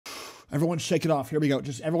Everyone shake it off. Here we go.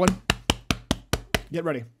 Just everyone get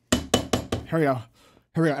ready. Here we go.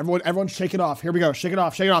 Here we go. Everyone shake it off. Here we go. Shake it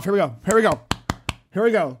off. Shake it off. Here we go. Here we go. Here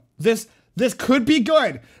we go. This could be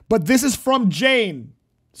good, but this is from Jane.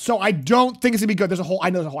 So I don't think it's gonna be good. There's a hole. I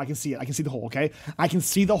know there's a hole. I can see it. I can see the hole, okay? I can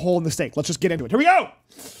see the hole in the steak. Let's just get into it. Here we go.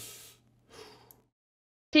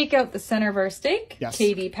 Take out the center of our steak. Yes.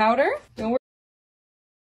 KD powder. Don't worry.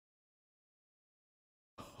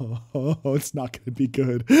 Oh, it's not gonna be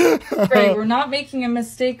good. Right, we're not making a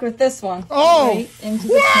mistake with this one. Oh! Right into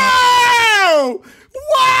the Wow!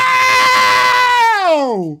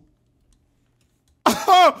 Wow!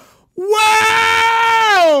 Oh,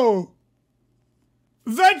 wow!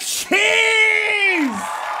 The cheese!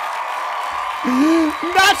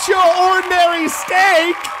 Not your ordinary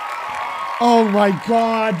steak! Oh my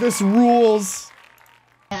god, this rules.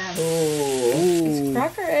 It's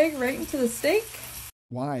cracker egg right into the steak.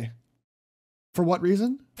 Why? For what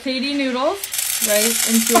reason? KD noodles right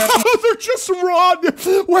into our... Oh, they're just raw.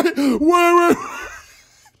 Wait.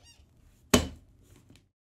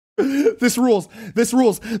 This rules. This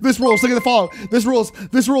rules. This rules. Look at the follow. This rules.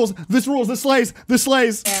 This rules. This rules. This slays. This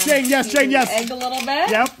slays. Jane, yes. Jane, yes. Egg a little bit.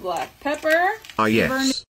 Yep. Black pepper. Ah,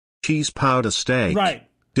 yes. Cheese powder steak. Right.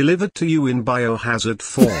 Delivered to you in biohazard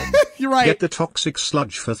form. You're right. Get the toxic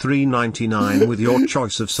sludge for $3.99 with your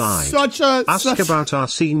choice of side. Ask about our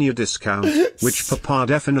senior discount, which Papa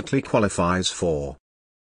definitely qualifies for.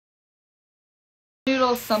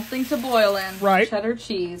 Noodles, something to boil in. Right. Cheddar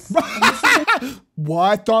cheese.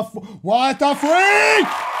 What the freak?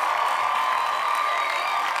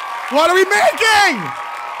 What are we making?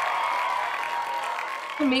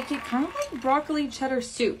 Make it kind of like broccoli cheddar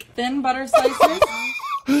soup. Thin butter slices.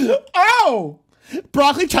 Oh!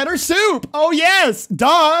 Broccoli cheddar soup! Oh yes!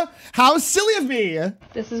 Duh! How silly of me!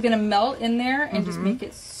 This is gonna melt in there and just make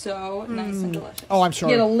it so nice and delicious. Oh, I'm sure.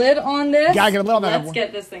 Get a lid on this. Gotta get a lid on that. Let's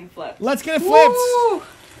get this thing flipped. Let's get it flipped! Woo!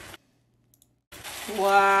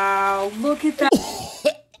 Wow, look at that.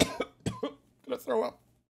 Gonna throw up.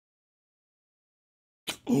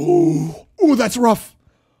 Ooh, that's rough.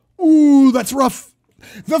 Ooh, that's rough.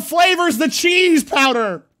 The flavor's the cheese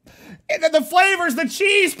powder. The flavor's the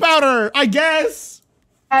cheese powder, I guess.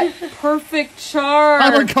 That perfect char.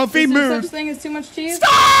 I'm in comfy mood. Is there such thing as too much cheese?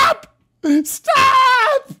 Stop!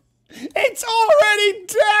 Stop! It's already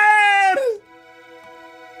dead.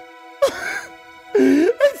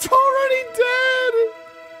 It's already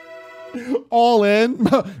dead. All in.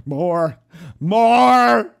 More.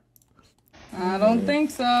 I don't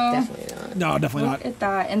think so. Definitely not. No, definitely Look not. at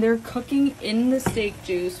that. And they're cooking in the steak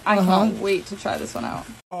juice. I can't wait to try this one out.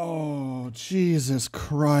 Oh, Jesus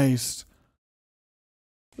Christ.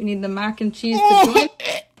 We need the mac and cheese to join.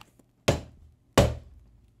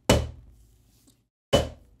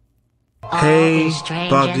 Hey,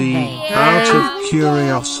 buddy, out of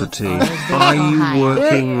curiosity, are you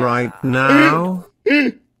working right now?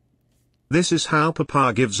 This is how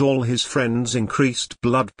Papa gives all his friends increased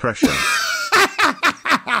blood pressure.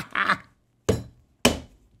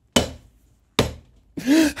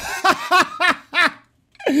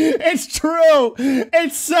 It's true.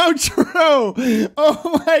 It's so true.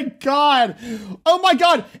 Oh my god. Oh my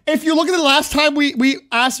god. If you look at the last time we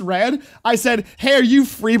asked Red, I said, hey, are you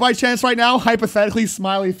free by chance right now? Hypothetically,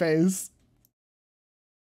 smiley face.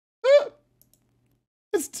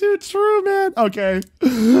 It's too true, man. Okay.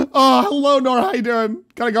 Oh, hello, Nora. How you doing?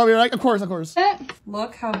 Gotta go, right? Of course.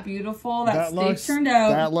 Look how beautiful that steak turned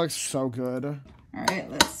out. That looks so good. All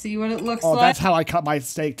right, let's see what it looks Oh, like. that's how I cut my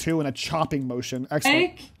steak too, in a chopping motion.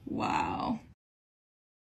 Excellent. Wow.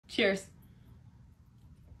 Cheers.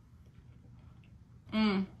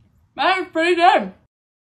 That was pretty good.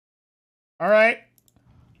 All right.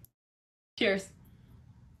 Cheers.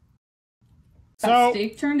 So That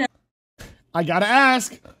steak turned out. I gotta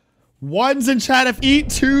ask. Ones in chat if eat,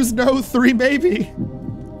 twos no, three maybe.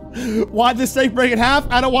 Why'd this steak break in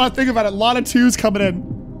half? I don't want to think about it. A lot of twos coming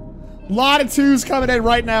in. Lot of twos coming in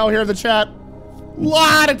right now here in the chat.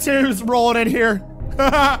 Lot of twos rolling in here.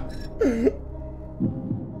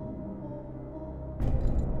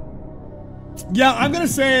 Yeah, I'm gonna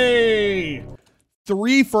say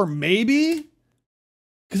 3 for maybe.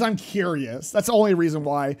 Because I'm curious. That's the only reason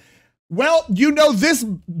why. Well, you know this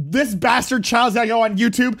bastard child's gotta go on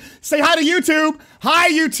YouTube. Say hi to YouTube.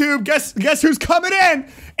 Hi, YouTube. Guess who's coming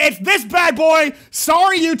in? It's this bad boy.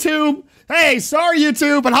 Sorry, YouTube. Hey, sorry,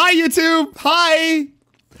 YouTube. But hi, YouTube. Hi.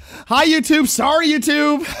 Hi, YouTube. Sorry,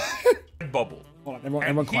 YouTube. Bubble. Hold on,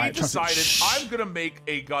 everyone quiet. He decided, I'm gonna make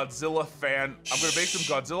a Godzilla fan. I'm gonna make some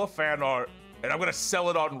Godzilla fan art, and I'm gonna sell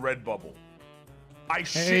it on Redbubble. I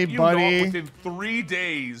shit you not, within 3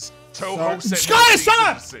 days, Toho said Scott, shut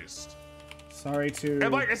up! Sorry to.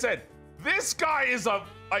 And like I said, this guy is a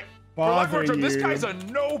like. Bother you. This guy's a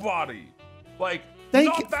nobody. Like.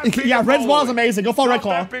 Yeah, REDCLAW is amazing. Go follow REDCLAW.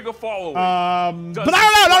 Not that big a following. But no. Does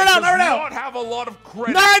not have a lot of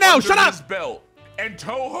credit. No, shut up. His belt. And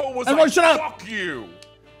Toho was Everyone like, shut up. fuck you.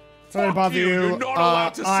 Sorry to bother you. You're not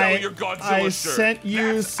allowed to sell your Godzilla I shirt. sent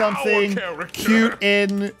you That's something cute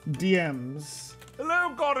in DMs.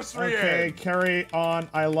 Hello, Goddess Rian. Okay, carry on.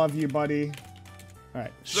 I love you, buddy. All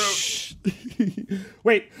right. So, shh.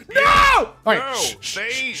 Wait. No! All right. No,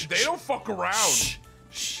 shh, they don't fuck around.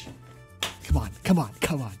 Shh. Come on.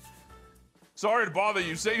 Sorry to bother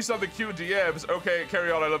you. Say something cute in DMs. Okay,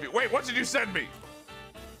 carry on. I love you. Wait, what did you send me?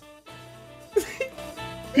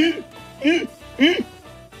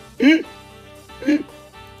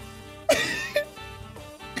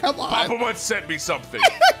 Come on. PapaMutt sent me something.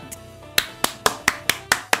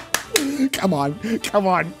 Come on.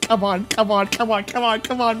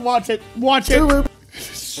 Watch it. What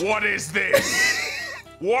is this?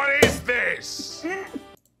 What is this?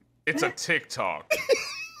 It's a TikTok.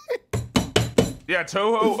 Yeah,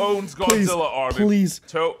 Toho owns Godzilla Army. Please.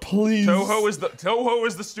 Toho is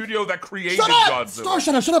the studio that created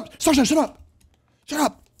Godzilla.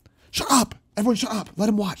 Shut up. Everyone shut up. Let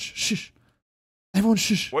him watch. Shh. Everyone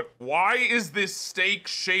shush. What? Why is this steak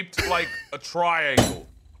shaped like a triangle?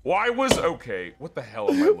 Why was okay? What the hell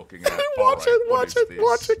am I looking at? Watch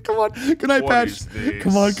it. Come on. Good night, Patch.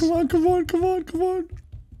 Come on.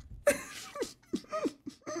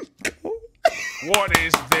 What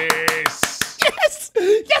is this?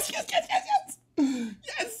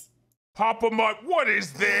 Yes. PapaMutt, what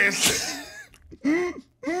is this?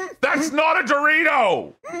 That's not a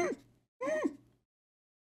Dorito.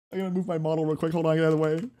 I'm gonna move my model real quick. Hold on, get out of the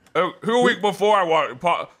way. Oh,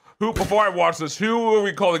 before I watch this, who are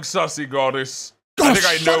we calling Sussy Goddess? I think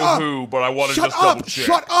I know who, but I want to just double check.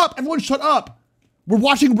 Shut up! Everyone shut up! We're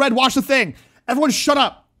watching Red watch the thing. Everyone shut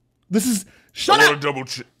up! Shut up! I want to double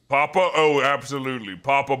check. Oh, absolutely.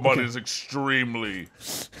 PapaMutt is extremely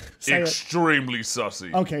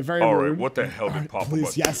sussy. Okay, very All rude. right, what the hell did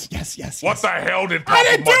PapaMutt do? Yes. What the hell did PapaMutt do? I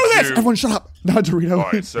didn't do this! Everyone shut up! Not Dorito. All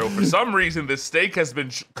right, so for some reason, this steak has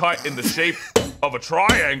been cut in the shape of a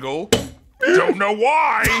triangle. Don't know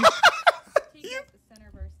why.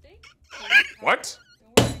 What?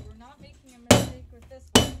 Don't worry, we're not making a mistake with this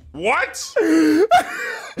one. What?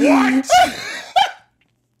 What?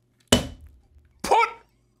 Put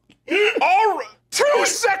all 2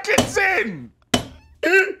 seconds in.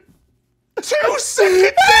 2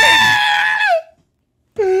 seconds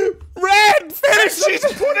in. Red, finish. She's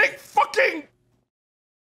putting fucking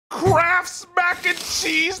Kraft's mac and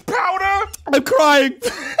cheese powder. I'm crying.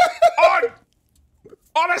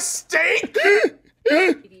 on a steak.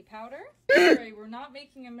 Baby powder. Sorry, we're not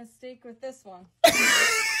making a mistake with this one.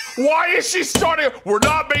 Why is she starting? We're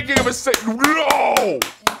not making a mistake. No.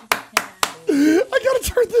 I gotta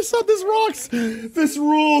turn this on. This rocks. This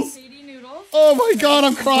rules. Sadie noodles. Oh my god,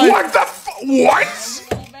 I'm crying. What the what?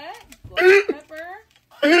 A little bit. Black pepper.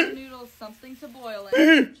 Noodles, something to boil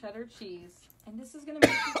in. Cheddar cheese. And this is gonna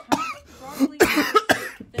make you broccoli,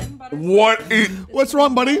 thin butter. What's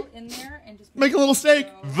wrong, buddy? In there and just Make a little steak.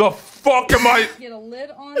 The fuck am I? Get a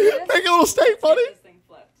lid on this. Make a little steak, buddy. This thing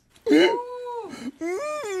flipped.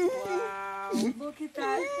 Wow. Look at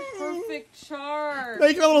that perfect char.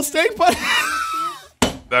 Make a little steak, buddy.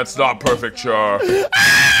 That's not perfect char. Look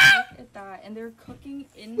at that. And they're cooking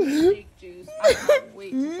in the steak juice. I can't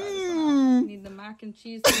wait to try this out. Need the mac and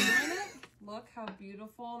cheese to join it. Look how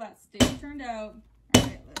beautiful that steak turned out. All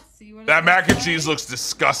right, let's see what That mac and cheese looks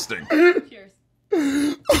disgusting. Cheers.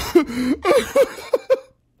 That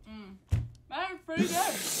was pretty good.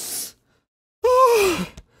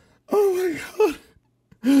 Oh my god.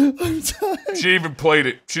 I'm tired. She even played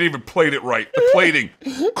it right. The plating.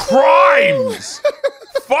 Crimes!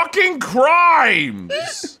 Fucking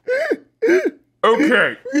crimes!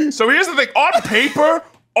 Okay. So here's the thing. On paper,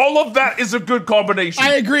 all of that is a good combination.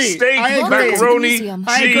 I agree. Steak, I agree. macaroni,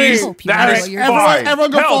 cheese, that is fine.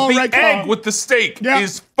 Everyone go Hell, follow the REDCLAW. egg with the steak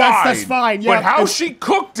is fine. That's fine. Yeah. But how she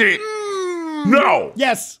cooked it, no.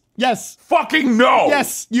 Yes. Fucking no.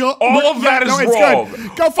 Yes. All of that is wrong.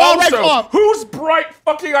 Good. Go follow Also, REDCLAW. whose bright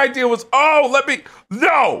fucking idea was, no.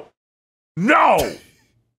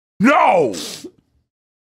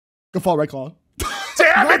 Go follow REDCLAW.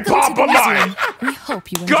 Damn it, PapaMutt! We hope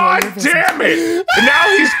you enjoy God your visit. damn it! And now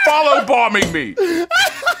he's follow bombing me.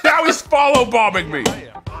 Now he's follow bombing me.